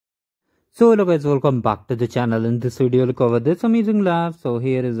So hello guys, welcome back to the channel. In this video we'll cover this amazing lab. So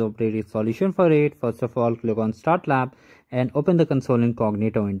here is the operative solution for it. First of all, click on start lab and open the console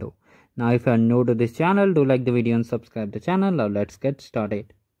incognito window. Now if you are new to this channel, do like the video and subscribe the channel. Now let's get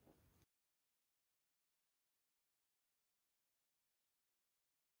started.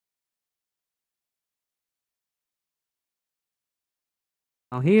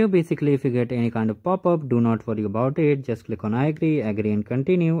 Now here basically if you get any kind of pop-up, do not worry about it. Just click on I agree and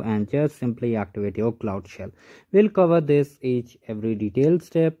continue and just simply activate your Cloud Shell. We'll cover this every detailed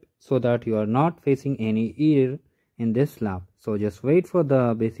step so that you are not facing any error in this lab. So just wait for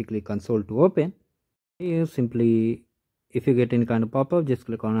the basically console to open. Here simply if you get any kind of pop-up, just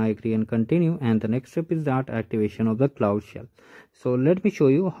click on I agree and continue, and the next step is that activation of the Cloud Shell. So let me show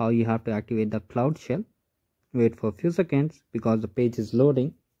you how you have to activate the Cloud Shell. Wait for a few seconds because the page is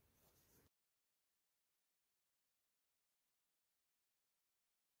loading.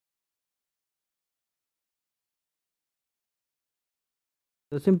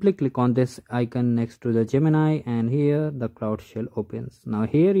 So simply click on this icon next to the Gemini and here the Cloud Shell opens. Now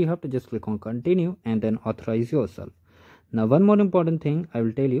here you have to just click on continue and then authorize yourself. Now one more important thing I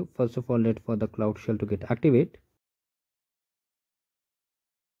will tell you. First of all, wait for the Cloud Shell to get activate.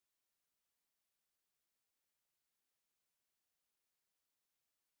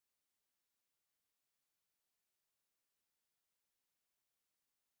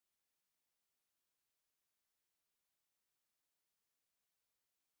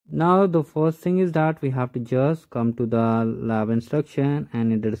 Now the first thing is that we have to just come to the lab instruction,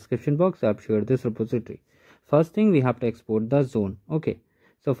 and in the description box I have shared this repository. First thing, we have to export the zone. Okay,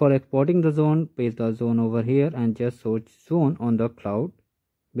 so for exporting the zone, paste the zone over here and just search zone on the cloud,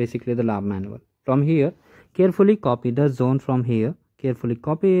 basically the lab manual. From here, carefully copy the zone from here, carefully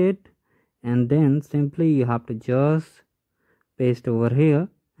copy it, and then simply you have to just paste over here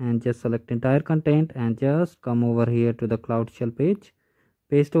and just select entire content and just come over here to the Cloud Shell page.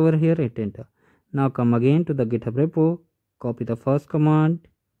 Paste over here, hit enter. Now come again to the GitHub repo, copy the first command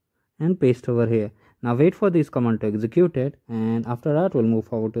and paste over here. Now wait for this command to execute it, and after that we'll move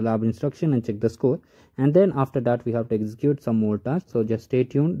forward to lab instruction and check the score, and then after that we have to execute some more tasks. So just stay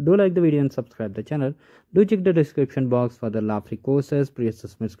tuned, do like the video and subscribe the channel. Do check the description box for the lab free courses,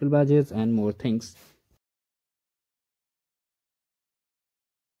 pre-assessment skill badges and more things.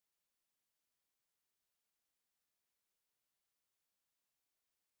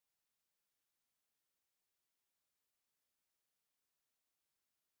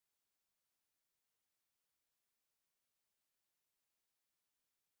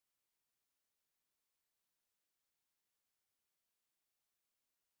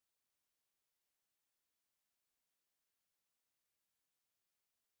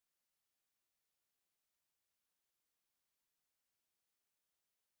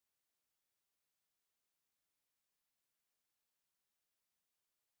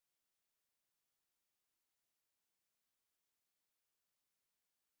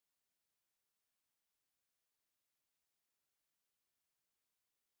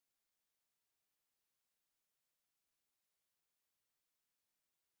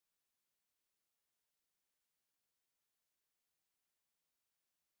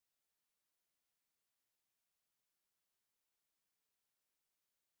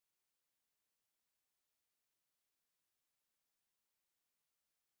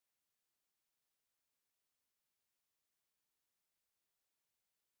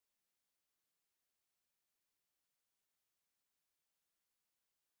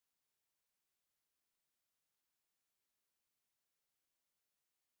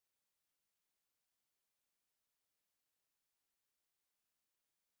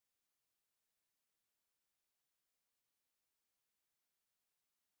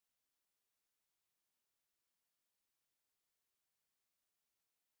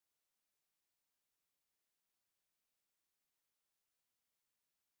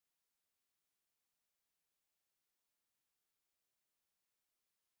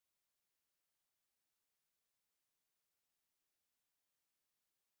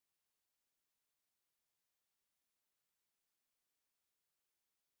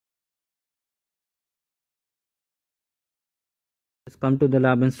 Let's come to the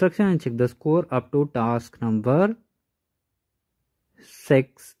lab instruction and check the score up to task number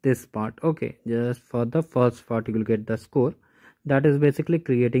 6, this part. Okay, just for the first part you will get the score, that is basically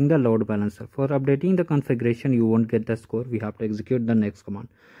creating the load balancer. For updating the configuration you won't get the score, we have to execute the next command.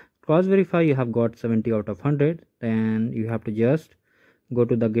 Cross verify, you have got 70 out of 100, then you have to just go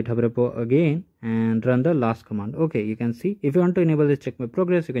to the GitHub repo again and run the last command. Okay, you can see if you want to enable this check my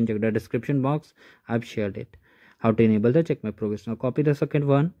progress, you can check the description box, I've shared it. how to enable the check my progress. Now copy the second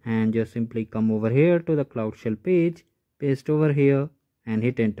one and just simply come over here to the Cloud Shell page, paste over here and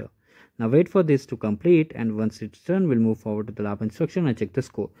hit enter. Now wait for this to complete, and once it's done, we'll move forward to the lab instruction and check the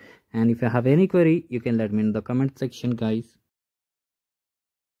score. And if you have any query, you can let me know in the comment section, guys.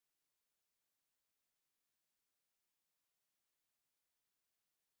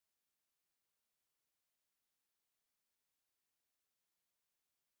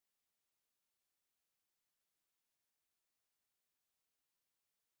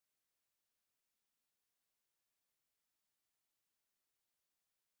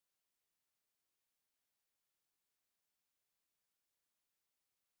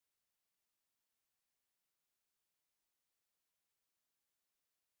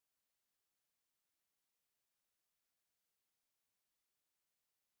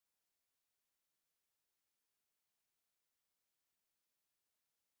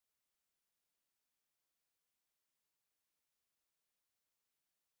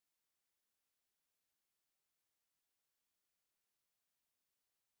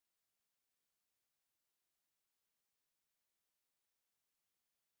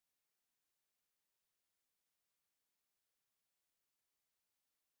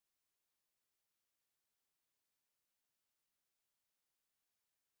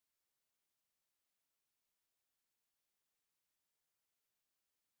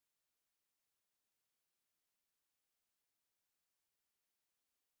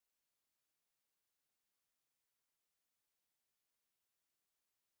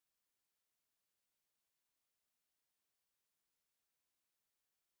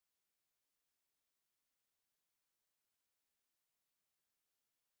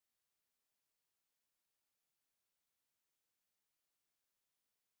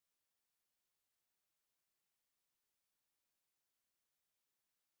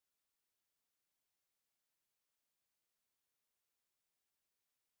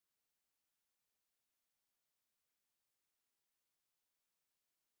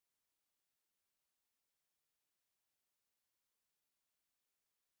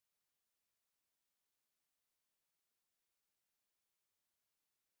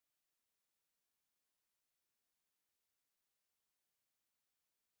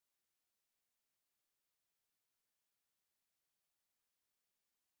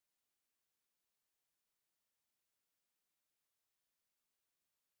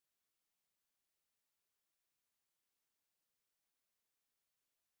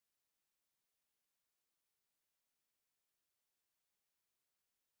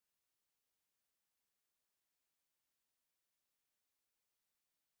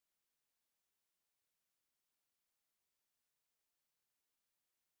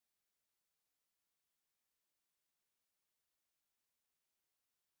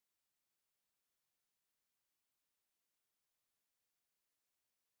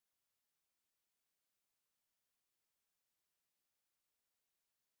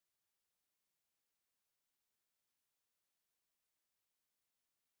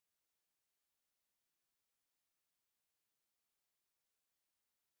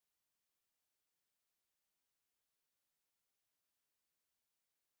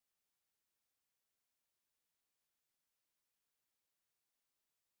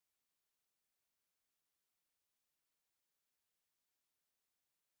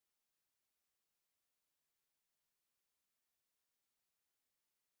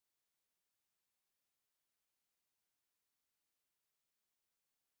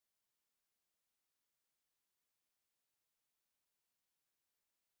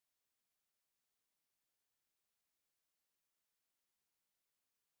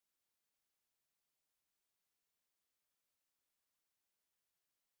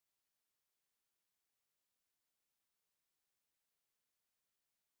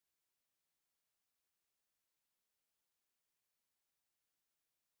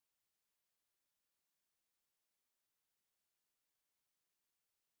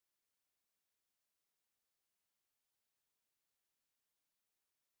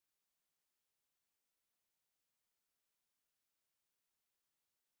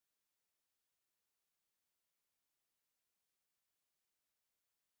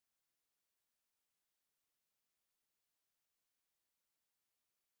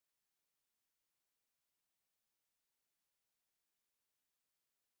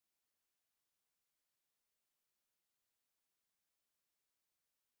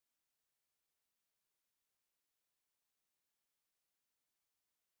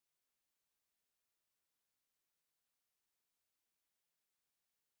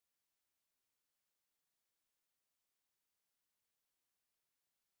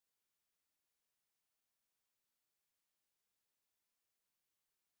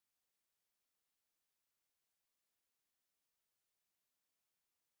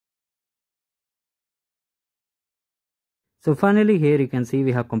 So finally here you can see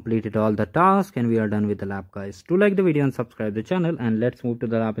we have completed all the tasks and we are done with the lab, guys. Do like the video and subscribe the channel, and let's move to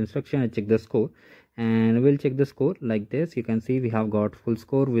the lab instruction and check the score. And we'll check the score like this. You can see we have got full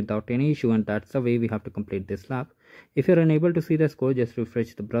score without any issue, and that's the way we have to complete this lab. If you're unable to see the score, just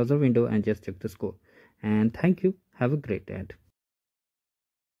refresh the browser window and just check the score. And thank you. Have a great day.